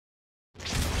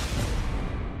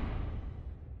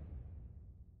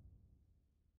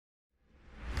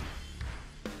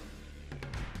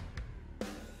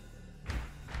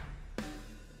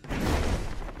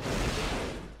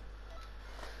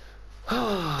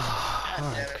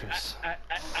Alright, Chris. I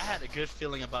had a good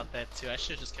feeling about that too. I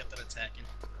should have just kept on attacking.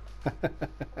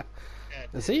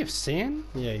 Is he a Saiyan?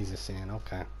 Yeah, he's a Saiyan,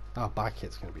 okay. Oh, back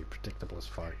hit's gonna be predictable as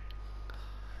fuck.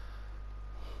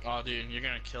 Oh, dude, you're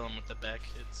gonna kill him with the back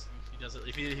hits. If he does it,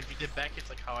 if he did back hits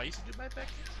like how I used to do my back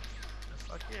hits, then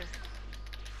fuck yeah.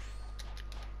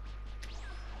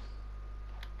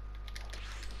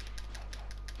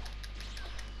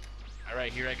 All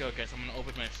right, here I go, guys. I'm gonna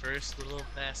open my first little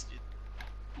basket.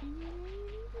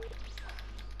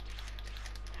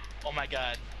 Oh my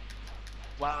god!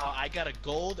 Wow, I got a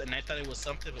gold, and I thought it was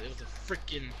something, but it was a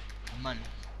freaking money.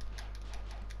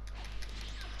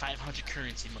 500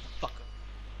 currency, motherfucker.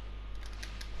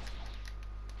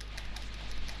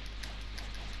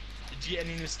 Did you get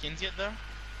any new skins yet, though?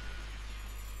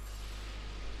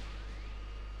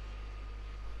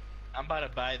 I'm about to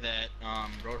buy that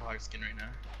Roadhog skin right now.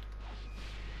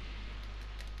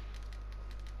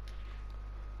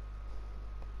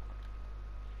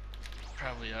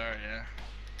 Probably are, yeah.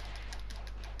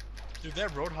 Dude,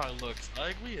 that Roadhog looks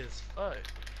ugly as fuck.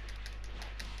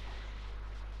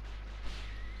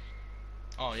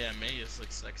 Oh yeah, May just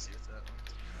looks sexy with that one.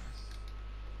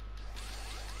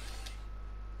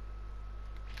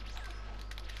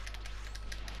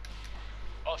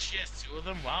 Oh, she has two of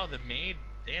them? Wow, the May,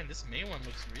 damn, this May one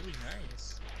looks really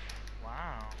nice.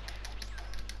 Wow.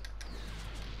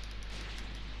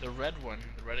 The red one,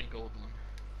 the red and gold one.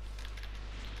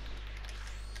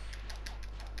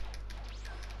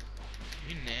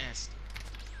 You nasty.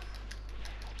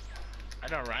 I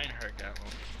know Reinhardt got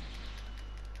one.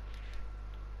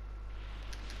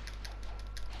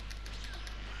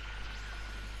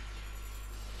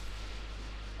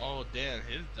 Oh damn,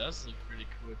 his does look pretty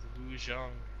cool. It's Wu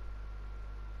Zhong.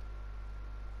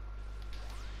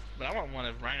 But I want one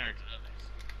of Reinhardt's others.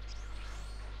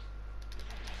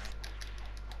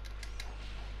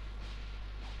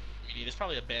 I mean, there's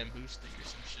probably a bamboo stick or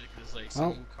some shit, cause it's like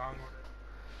some Wukong or whatever.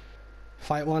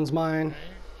 Fight one's mine.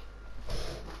 Right?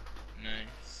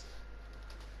 Nice.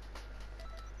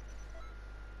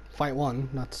 Fight one,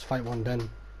 that's fight one then.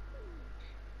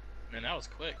 Man, that was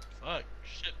quick. Fuck.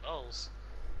 Shit balls.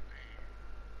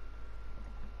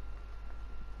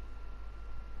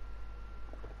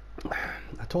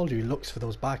 I told you he looks for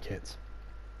those back hits.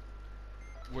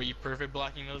 Were you perfect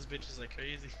blocking those bitches like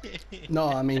crazy? No,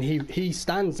 I mean he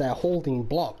stands there holding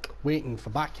block, waiting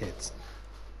for back hits.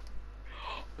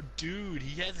 Dude,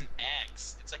 he has an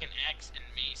axe. It's like an axe and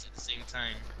mace at the same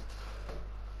time.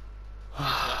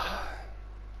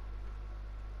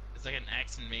 It's like an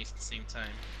axe and mace at the same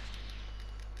time.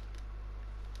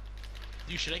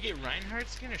 Dude, should I get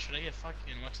Reinhardt's skin or should I get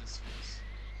fucking what's his face?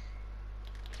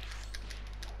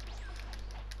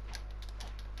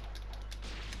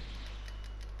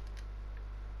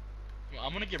 Well,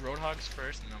 I'm gonna get Roadhogs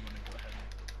first, and then I'm gonna go ahead.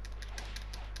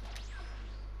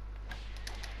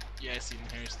 Yeah, I see them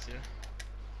hairs too.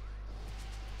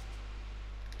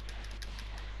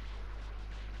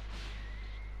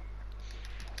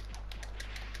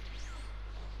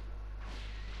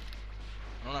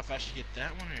 I don't know if I should get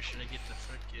that one or should I get the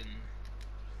frickin'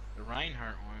 the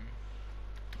Reinhardt one.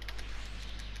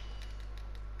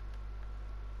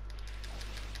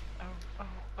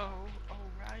 Oh,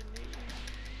 Riley.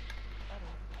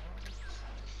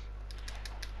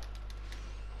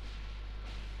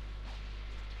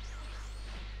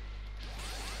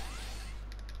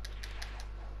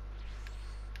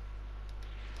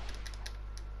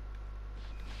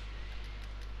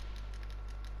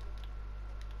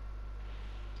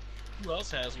 Who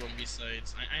else has one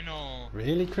besides? I know.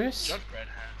 Really, Chris? Junkrat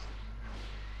has.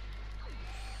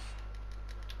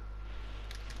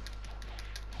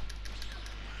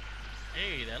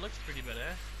 Hey, that looks pretty badass. To be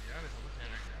honest, I'm looking at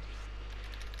it right now.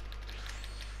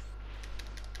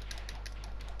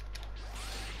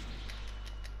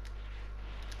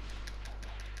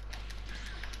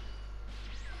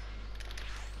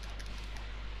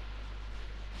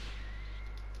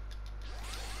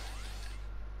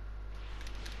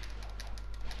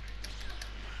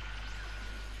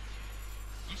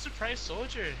 I'm surprised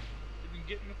Soldier didn't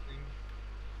get nothing.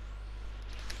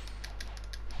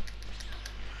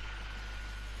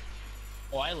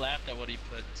 Oh, I laughed at what he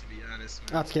put, to be honest, man.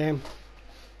 That's game.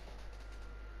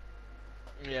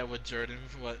 Yeah, with Jordan,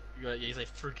 what? He's like,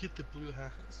 forget the blue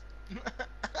house.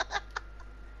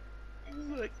 He's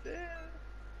like that.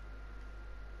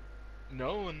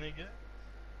 No, when they get.